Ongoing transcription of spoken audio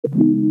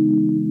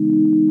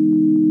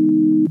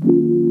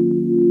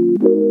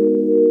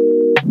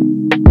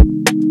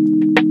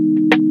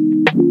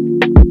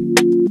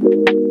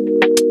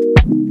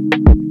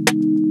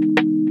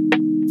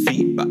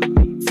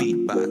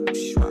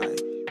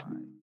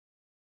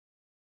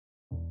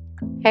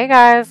Hey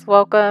guys,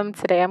 welcome.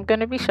 Today I'm going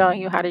to be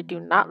showing you how to do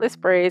knotless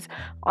braids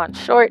on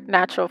short,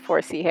 natural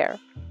 4C hair.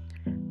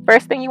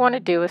 First thing you want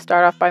to do is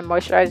start off by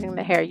moisturizing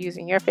the hair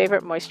using your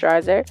favorite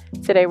moisturizer.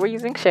 Today we're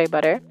using shea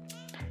butter.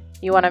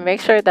 You want to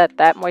make sure that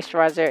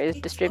moisturizer is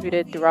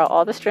distributed throughout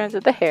all the strands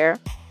of the hair.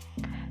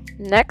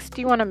 Next,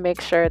 you want to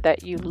make sure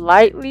that you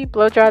lightly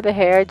blow dry the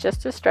hair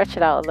just to stretch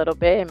it out a little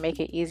bit and make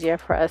it easier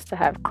for us to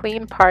have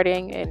clean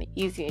parting and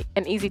easy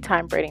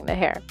time braiding the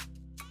hair.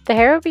 The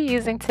hair we'll be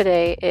using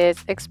today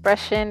is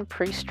Expression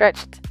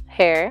pre-stretched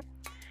hair,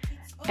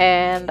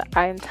 and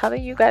I'm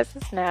telling you guys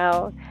this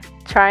now.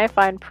 Try and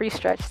find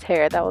pre-stretched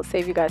hair. That will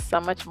save you guys so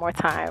much more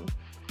time.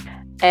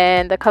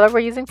 And the color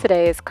we're using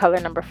today is color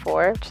number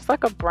 4, just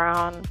like a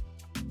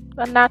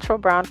natural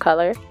brown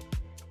color.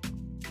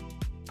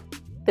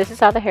 This is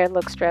how the hair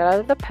looks straight out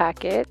of the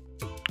packet.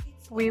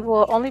 We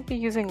will only be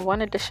using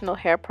one additional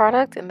hair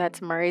product, and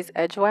that's Murray's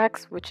Edge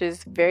Wax, which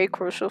is very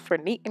crucial for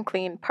neat and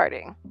clean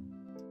parting.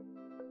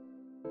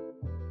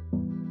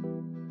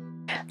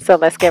 So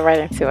let's get right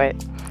into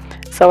it.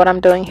 So what I'm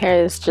doing here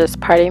is just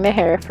parting the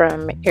hair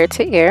from ear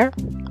to ear,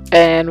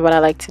 and what I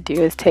like to do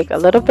is take a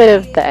little bit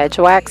of the edge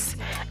wax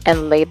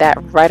and lay that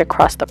right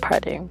across the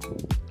parting.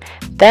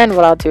 Then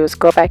what I'll do is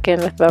go back in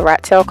with the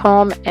rat tail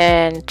comb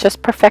and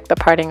just perfect the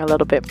parting a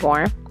little bit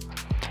more.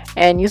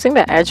 And using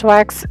the edge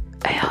wax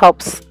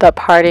helps the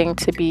parting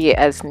to be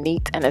as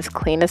neat and as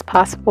clean as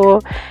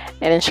possible,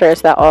 and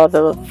ensures that all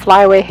the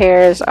flyaway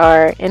hairs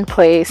are in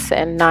place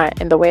and not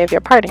in the way of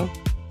your parting.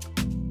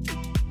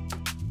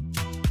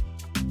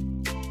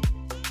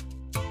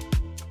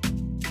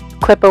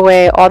 Clip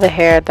away all the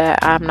hair that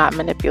I'm not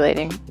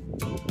manipulating.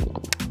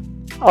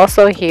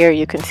 Also here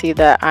you can see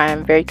that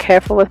I'm very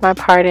careful with my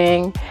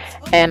parting,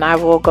 and I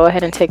will go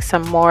ahead and take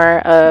some more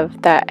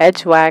of that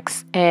edge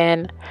wax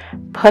and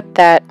put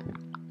that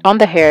on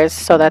the hairs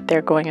so that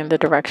they're going in the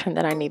direction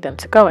that I need them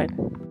to go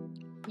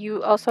in.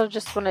 You also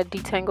just want to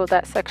detangle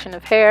that section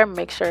of hair,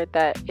 make sure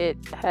that it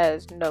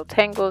has no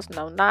tangles,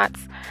 no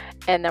knots,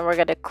 and then we're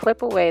going to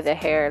clip away the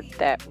hair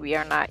that we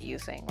are not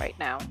using right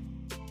now.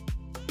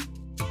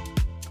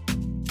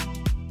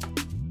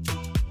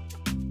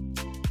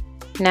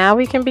 Now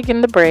we can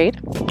begin the braid.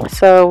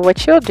 So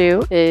what you'll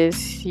do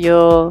is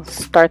you'll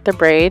start the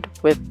braid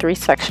with 3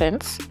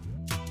 sections.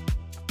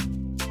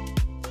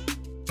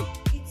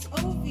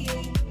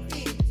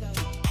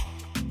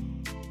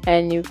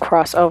 And you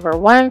cross over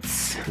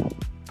once,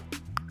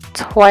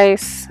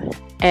 twice,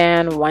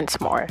 and once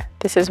more.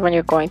 This is when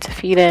you're going to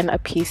feed in a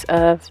piece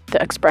of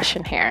the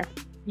expression hair.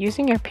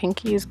 Using your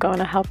pinky is going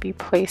to help you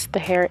place the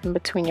hair in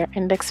between your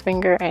index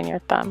finger and your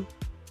thumb.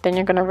 Then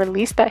you're going to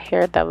release that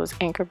hair that was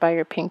anchored by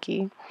your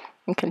pinky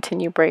and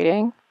continue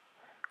braiding.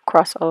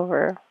 Cross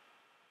over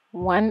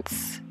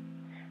once,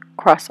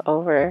 cross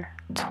over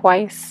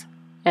twice,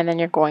 and then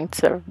you're going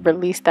to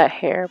release that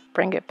hair,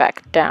 bring it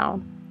back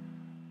down,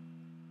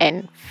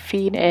 and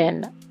feed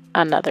in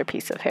another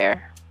piece of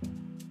hair.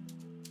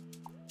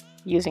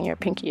 Using your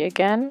pinky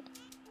again,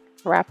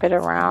 wrap it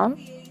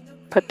around,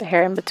 put the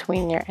hair in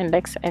between your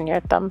index and your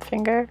thumb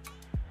finger,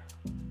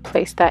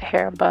 place that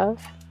hair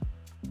above,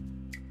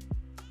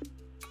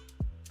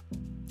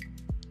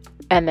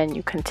 and then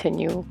you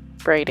continue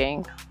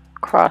braiding.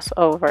 Cross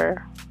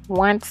over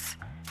once,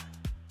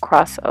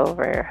 cross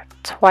over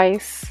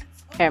twice,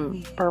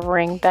 and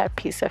bring that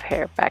piece of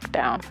hair back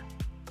down.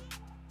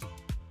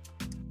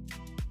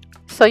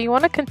 So you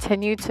want to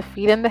continue to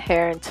feed in the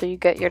hair until you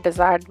get your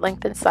desired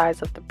length and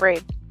size of the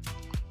braid.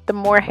 The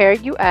more hair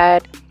you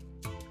add,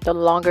 the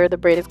longer the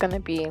braid is going to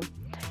be.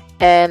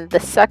 And the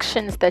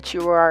sections that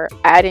you are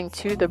adding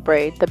to the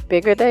braid, the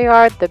bigger they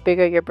are, the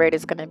bigger your braid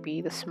is going to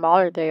be. The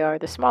smaller they are,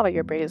 the smaller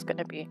your braid is going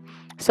to be.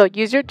 So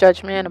use your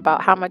judgment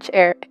about how much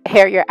hair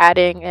you're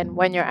adding and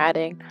when you're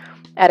adding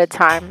at a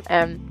time.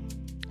 And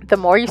the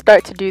more you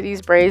start to do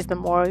these braids, the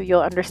more you'll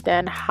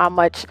understand how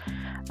much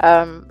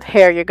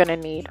hair you're going to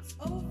need.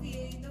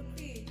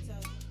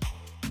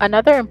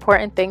 Another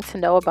important thing to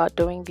know about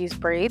doing these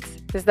braids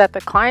is that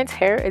the client's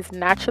hair is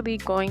naturally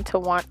going to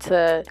want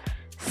to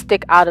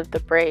stick out of the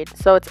braid.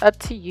 So it's up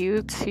to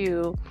you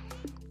to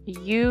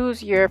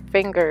use your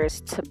fingers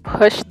to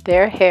push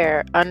their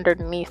hair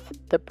underneath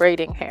the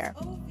braiding hair.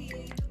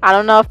 I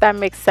don't know if that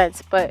makes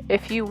sense, but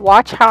if you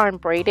watch how I'm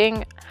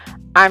braiding,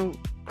 I'm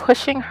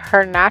pushing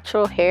her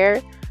natural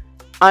hair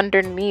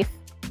underneath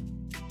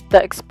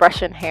the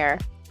expression hair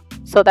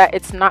so that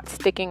it's not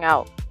sticking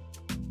out.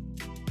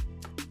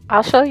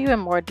 I'll show you in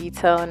more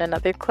detail in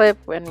another clip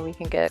when we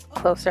can get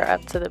closer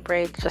up to the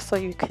braid, just so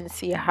you can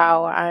see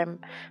how I'm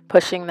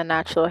pushing the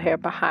natural hair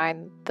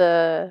behind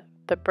the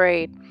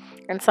braid.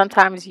 And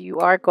sometimes you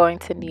are going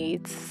to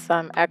need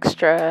some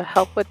extra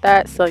help with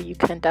that, so you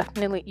can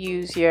definitely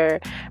use your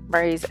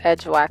Murray's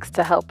Edge Wax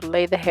to help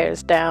lay the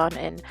hairs down,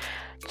 and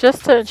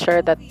just to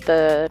ensure that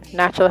the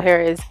natural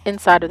hair is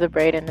inside of the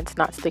braid and it's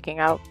not sticking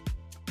out.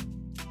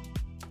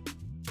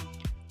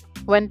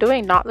 When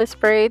doing knotless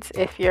braids,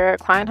 if your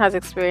client has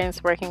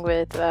experience working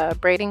with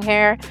braiding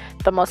hair,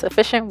 the most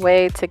efficient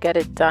way to get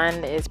it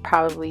done is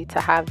probably to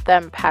have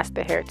them pass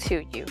the hair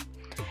to you.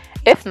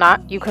 If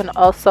not, you can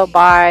also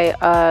buy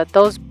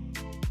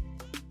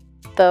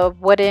the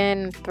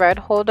wooden thread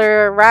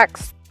holder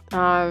racks.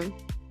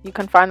 You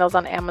can find those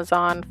on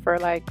Amazon for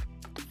like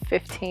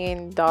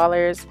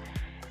 $15,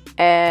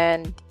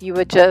 and you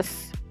would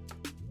just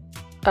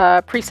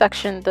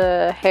pre-section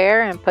the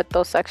hair and put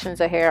those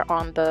sections of hair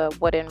on the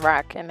wooden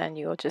rack, and then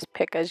you'll just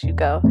pick as you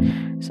go.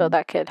 So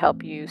that could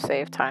help you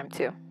save time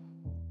too.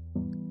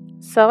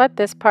 So at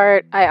this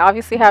part, I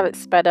obviously have it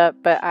sped up,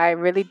 but I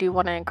really do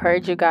want to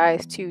encourage you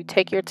guys to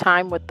take your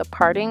time with the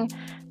parting.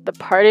 The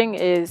parting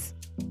is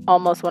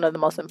almost one of the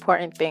most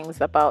important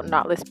things about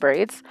knotless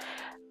braids.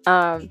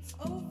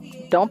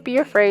 Don't be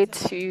afraid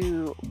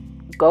to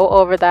go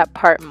over that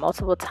part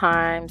multiple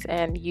times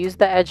and use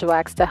the edge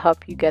wax to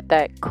help you get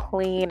that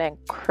clean and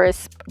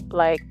crisp,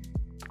 like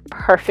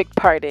perfect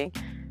parting.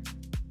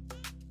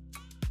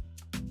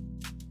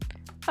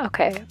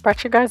 Okay,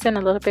 brought you guys in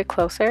a little bit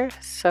closer.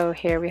 So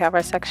here we have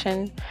our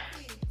section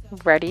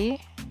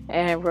ready,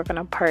 and we're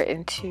gonna part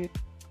into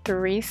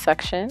 3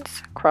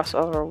 sections. Cross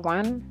over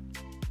 1,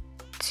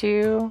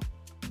 2,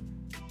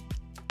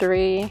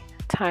 3.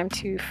 Time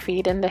to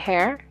feed in the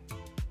hair.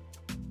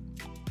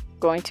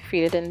 Going to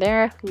feed it in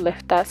there,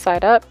 lift that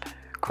side up,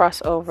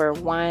 cross over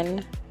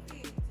 1,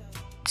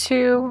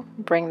 2,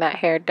 bring that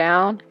hair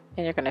down,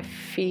 and you're gonna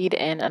feed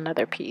in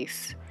another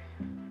piece.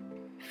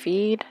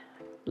 Feed,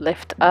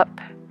 lift up,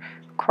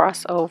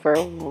 cross over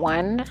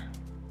 1,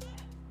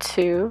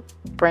 2,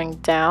 bring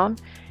down,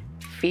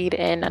 feed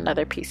in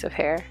another piece of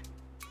hair.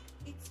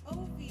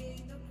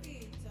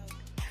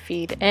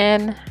 Feed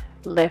in,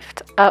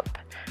 lift up,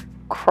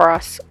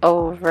 cross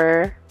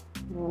over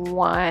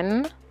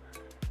 1,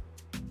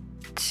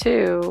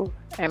 2,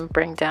 and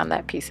bring down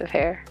that piece of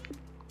hair.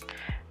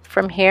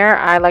 From here,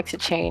 I like to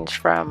change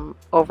from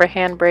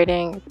overhand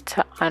braiding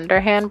to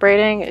underhand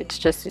braiding. It's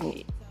just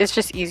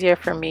easier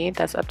for me.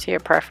 That's up to your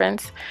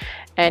preference.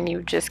 And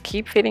you just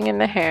keep feeding in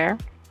the hair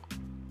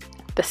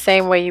the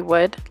same way you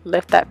would.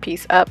 Lift that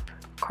piece up,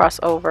 cross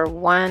over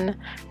 1,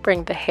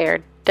 bring the hair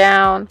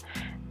down,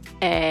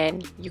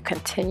 and you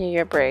continue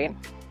your braid.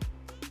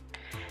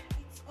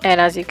 And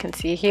as you can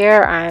see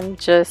here, I'm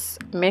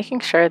just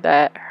making sure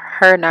that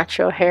her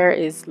natural hair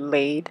is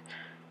laid.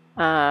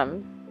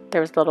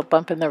 There was a little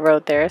bump in the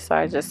road there, so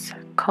I just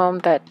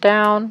combed that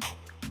down,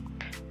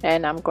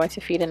 and I'm going to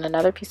feed in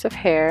another piece of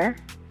hair.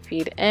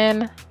 Feed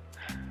in,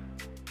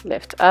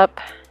 lift up,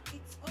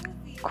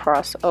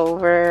 cross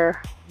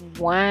over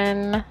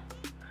 1,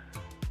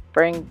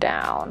 bring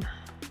down,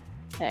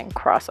 and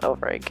cross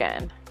over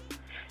again.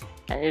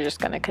 And you're just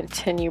going to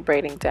continue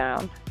braiding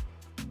down.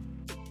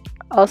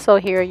 Also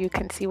here you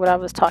can see what I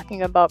was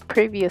talking about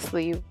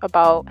previously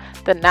about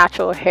the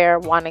natural hair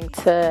wanting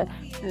to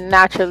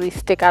naturally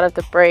stick out of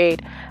the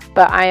braid,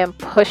 but I am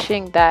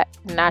pushing that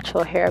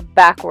natural hair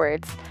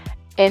backwards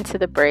into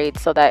the braid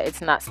so that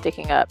it's not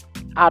sticking up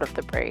out of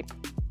the braid.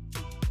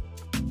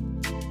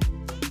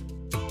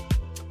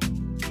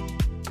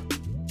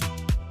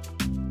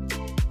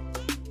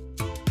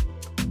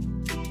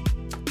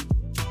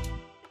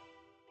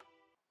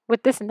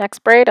 With this next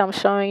braid, I'm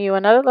showing you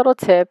another little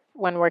tip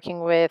when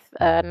working with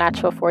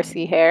natural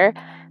 4C hair.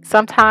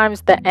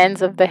 Sometimes the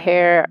ends of the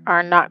hair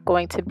are not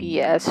going to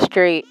be as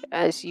straight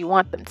as you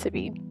want them to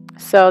be.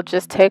 So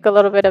just take a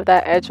little bit of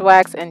that edge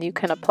wax and you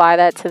can apply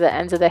that to the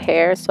ends of the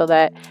hair so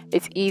that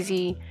it's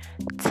easy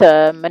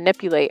to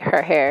manipulate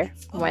her hair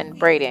when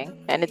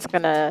braiding. And it's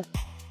going to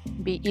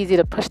be easy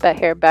to push that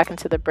hair back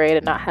into the braid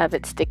and not have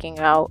it sticking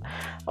out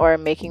or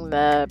making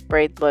the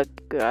braid look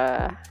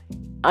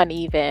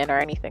uneven or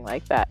anything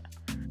like that.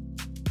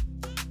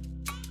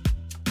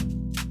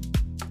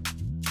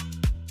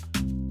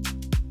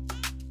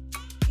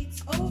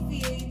 It's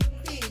OVA the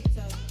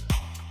creator.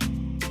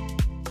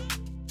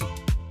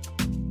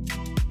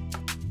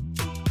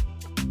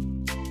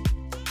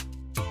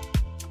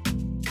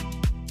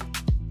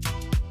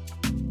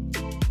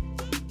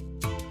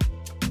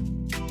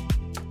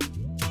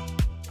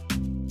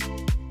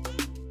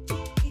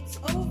 It's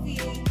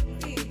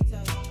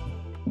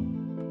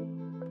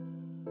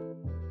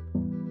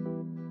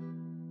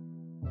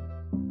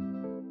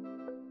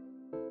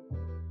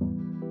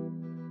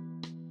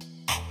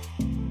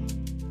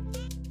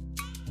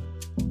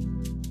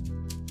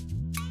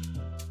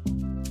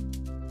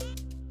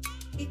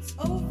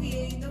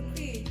OVA the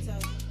creator.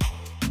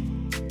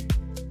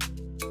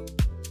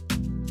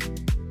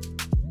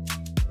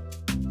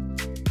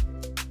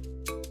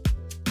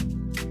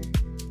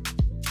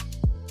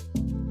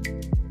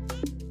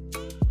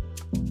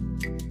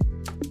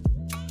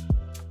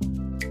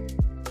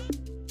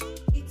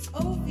 It's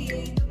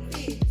OVA the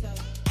creator.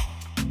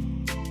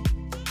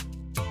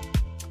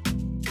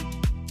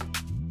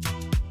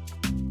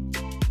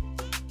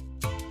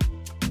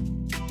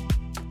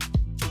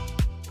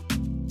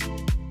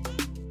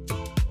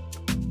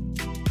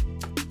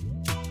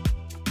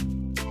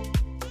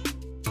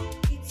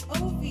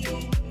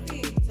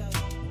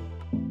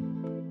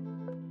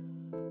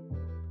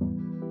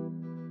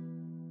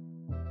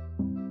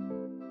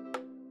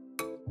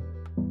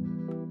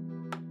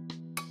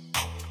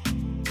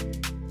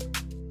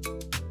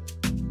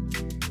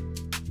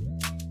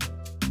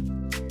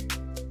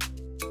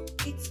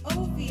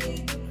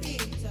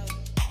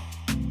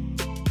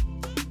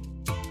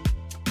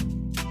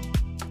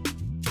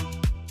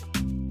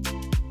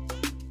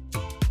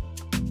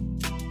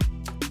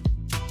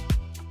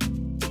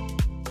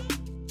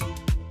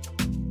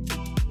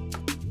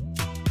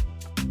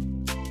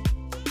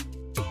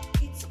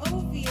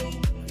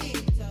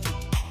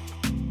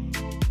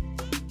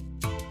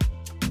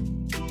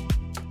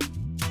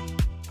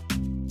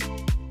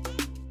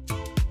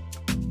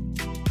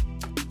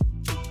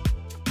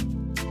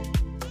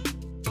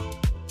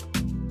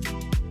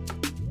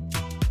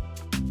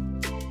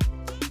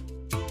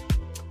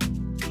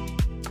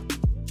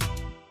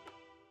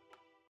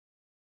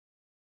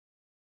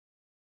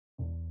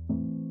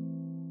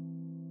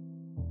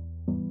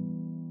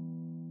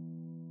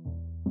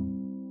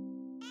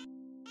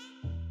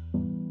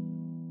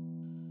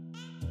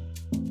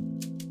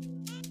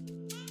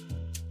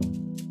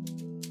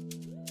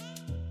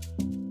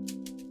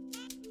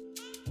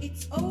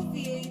 It's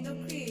OVA the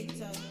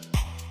creator.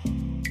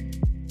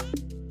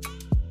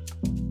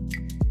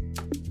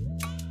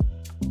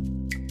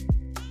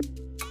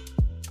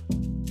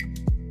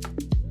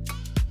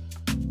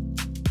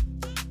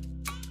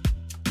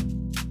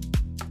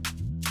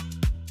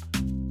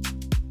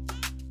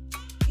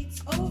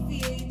 It's OVA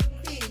the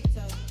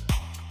creator.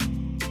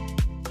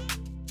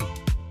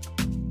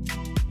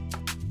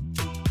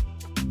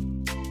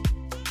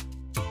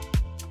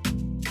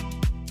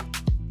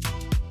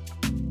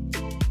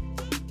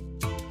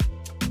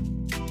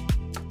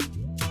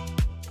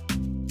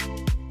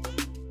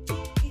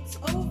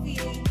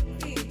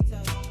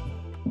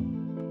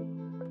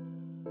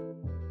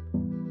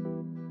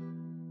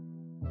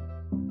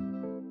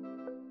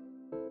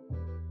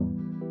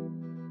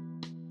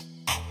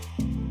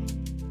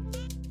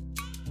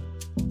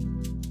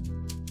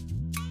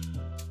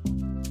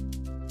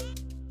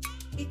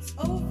 It's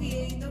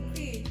OVA the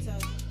creator.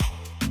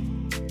 It's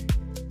OVA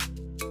the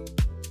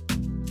creator.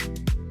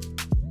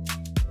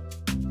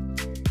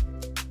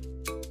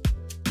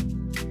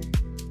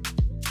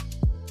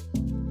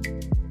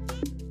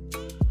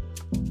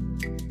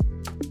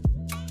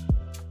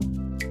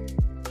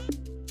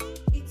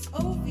 It's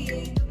OVA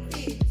the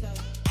creator.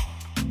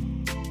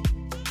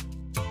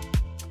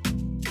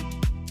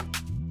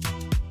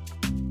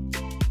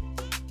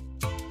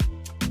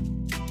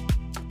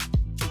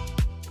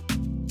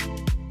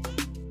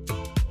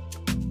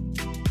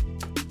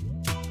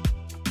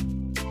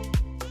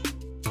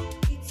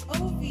 It's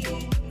OVA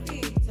the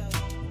creator.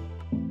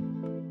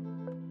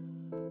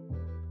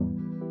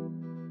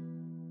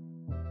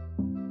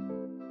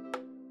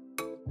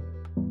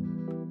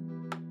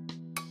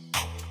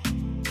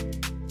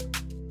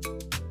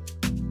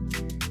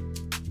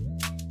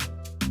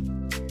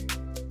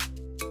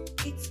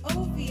 It's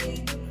OVA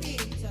the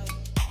creator.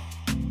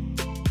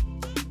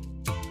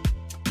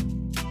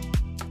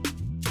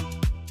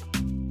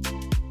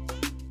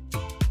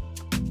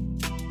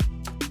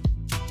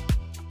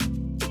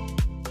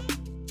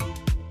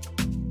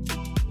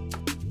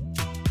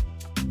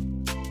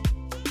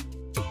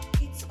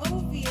 It's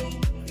OVA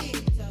the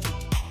creator.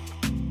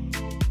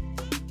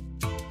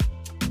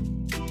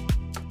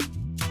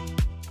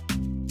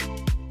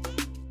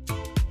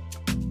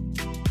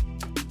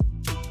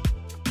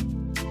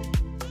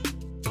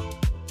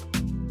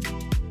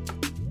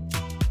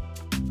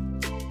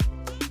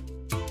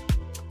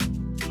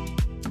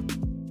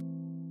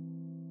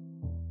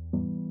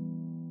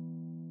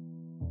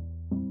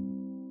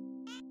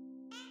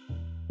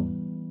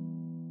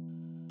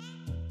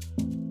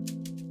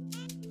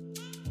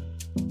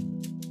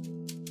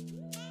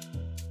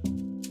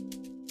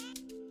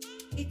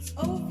 It's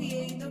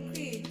OVA the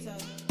creator.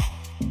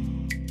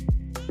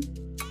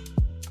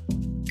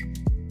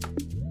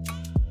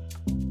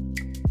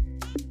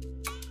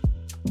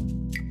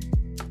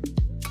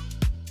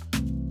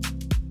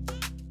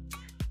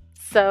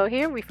 So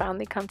here we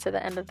finally come to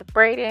the end of the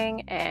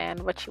braiding, and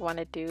what you want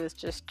to do is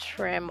just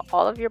trim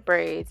all of your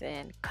braids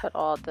and cut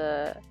all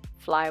the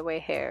flyaway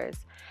hairs.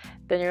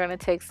 Then you're going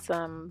to take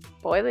some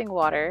boiling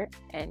water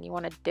and you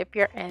want to dip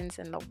your ends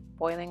in the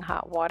boiling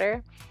hot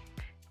water.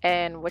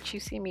 And what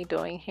you see me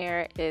doing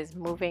here is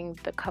moving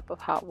the cup of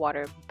hot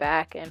water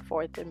back and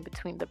forth in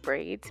between the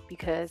braids,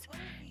 because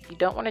you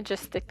don't want to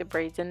just stick the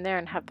braids in there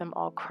and have them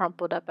all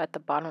crumpled up at the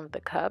bottom of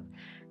the cup,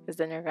 because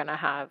then you're going to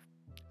have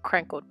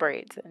crinkled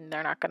braids and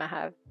they're not going to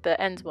have, the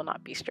ends will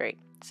not be straight.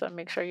 So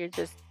make sure you're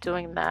just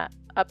doing that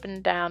up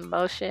and down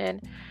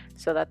motion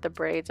so that the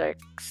braids are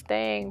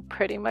staying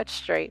pretty much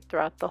straight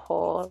throughout the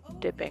whole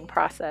dipping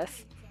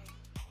process.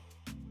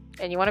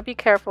 And you want to be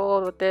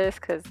careful with this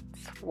because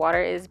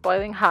water is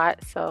boiling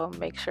hot, so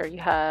make sure you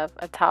have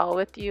a towel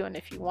with you, and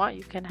if you want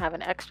you can have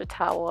an extra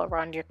towel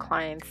around your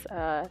client's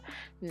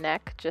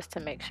neck just to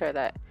make sure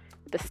that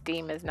the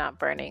steam is not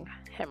burning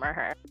him or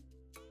her.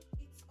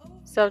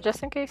 So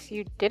just in case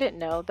you didn't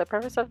know, the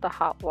purpose of the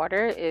hot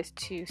water is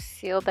to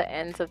seal the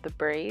ends of the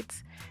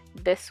braids.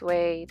 This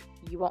way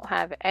you won't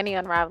have any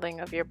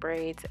unraveling of your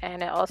braids,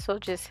 and it also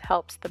just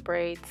helps the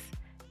braids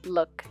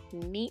look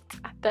neat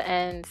at the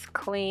ends,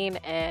 clean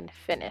and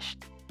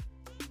finished.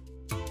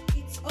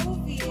 It's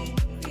OVA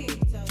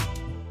creator.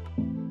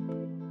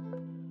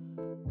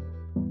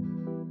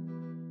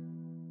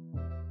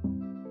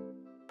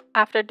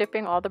 After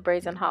dipping all the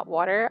braids in hot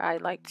water, I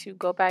like to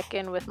go back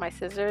in with my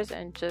scissors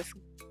and just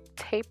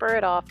taper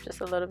it off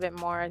just a little bit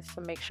more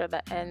to make sure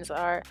the ends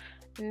are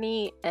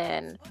neat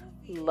and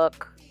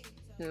look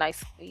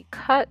nicely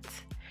cut.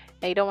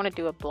 And you don't want to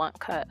do a blunt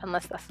cut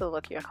unless that's the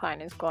look your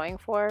client is going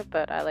for,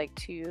 but I like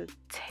to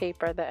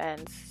taper the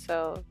ends.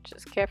 So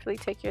just carefully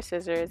take your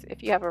scissors.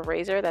 If you have a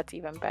razor, that's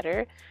even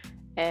better,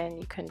 and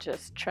you can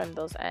just trim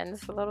those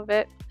ends a little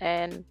bit,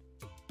 and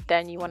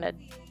then you want to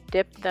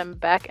dip them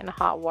back in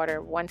hot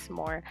water once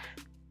more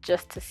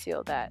just to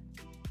seal that.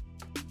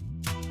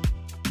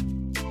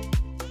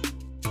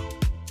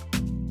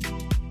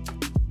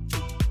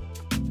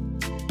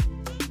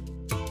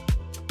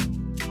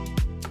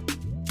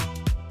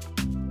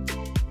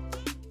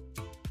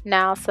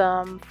 Now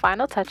some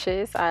final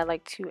touches. I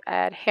like to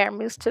add hair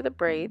mousse to the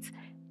braids.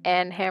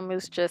 And hair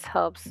mousse just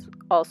helps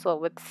also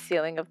with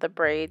sealing of the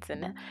braids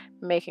and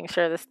making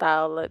sure the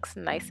style looks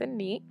nice and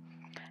neat.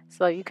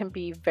 So you can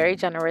be very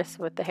generous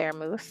with the hair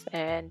mousse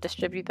and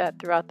distribute that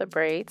throughout the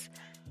braids.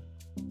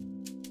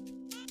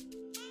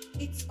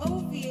 It's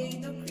OVA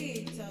the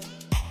creator.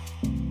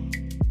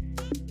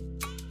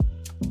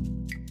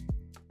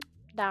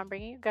 Now I'm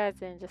bringing you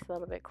guys in just a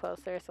little bit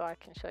closer so I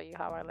can show you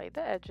how I lay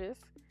the edges.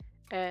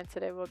 And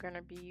today we're going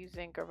to be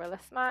using Gorilla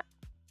Snot.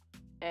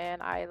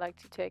 And I like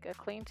to take a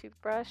clean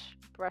toothbrush,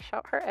 brush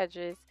out her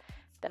edges,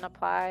 then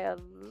apply a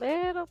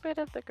little bit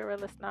of the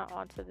Gorilla Snot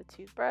onto the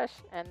toothbrush,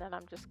 and then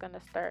I'm just going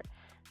to start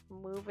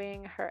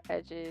moving her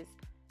edges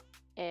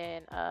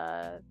in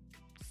a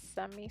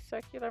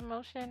semicircular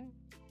motion.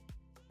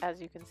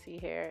 As you can see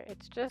here,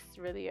 it's just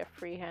really a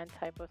freehand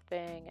type of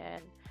thing,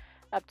 and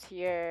up to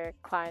your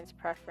client's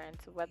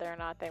preference whether or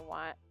not they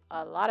want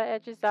a lot of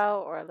edges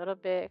out or a little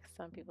bit.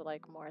 Some people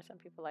like more, some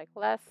people like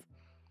less.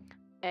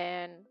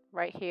 And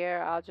right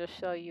here, I'll just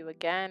show you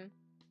again,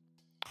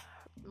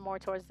 more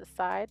towards the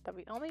side, that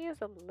we only use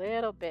a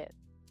little bit.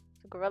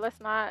 So Gorilla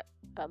Snot,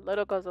 a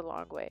little goes a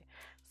long way.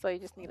 So you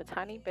just need a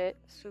tiny bit,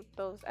 swoop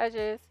those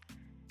edges.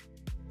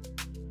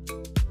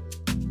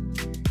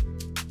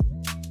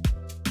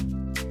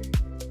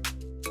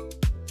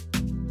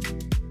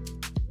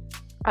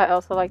 I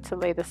also like to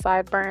lay the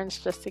sideburns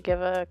just to give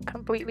a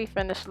completely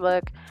finished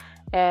look.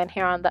 And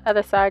here on the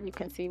other side, you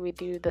can see we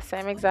do the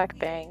same exact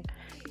thing.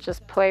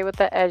 Just play with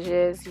the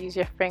edges, use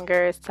your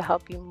fingers to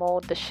help you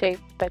mold the shape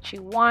that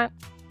you want.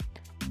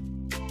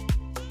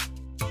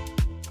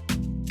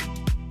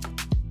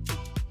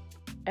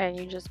 And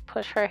you just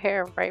push her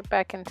hair right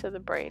back into the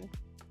braid.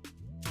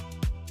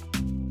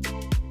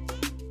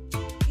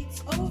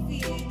 It's OVA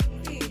the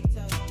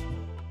creator.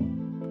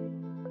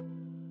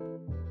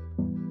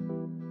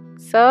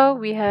 So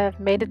we have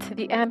made it to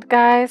the end,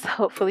 guys.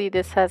 Hopefully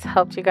this has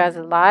helped you guys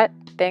a lot.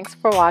 Thanks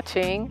for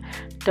watching.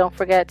 Don't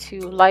forget to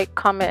like,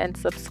 comment, and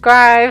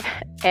subscribe.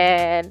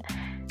 And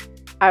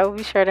I will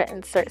be sure to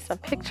insert some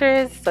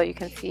pictures so you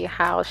can see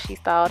how she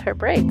styled her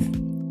braids.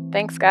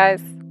 Thanks,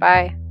 guys.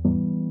 Bye.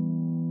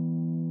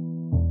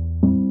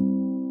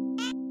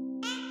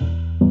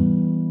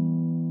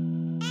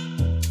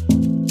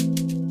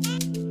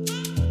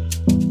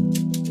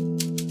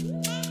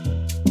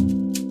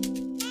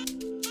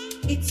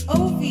 It's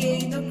OVA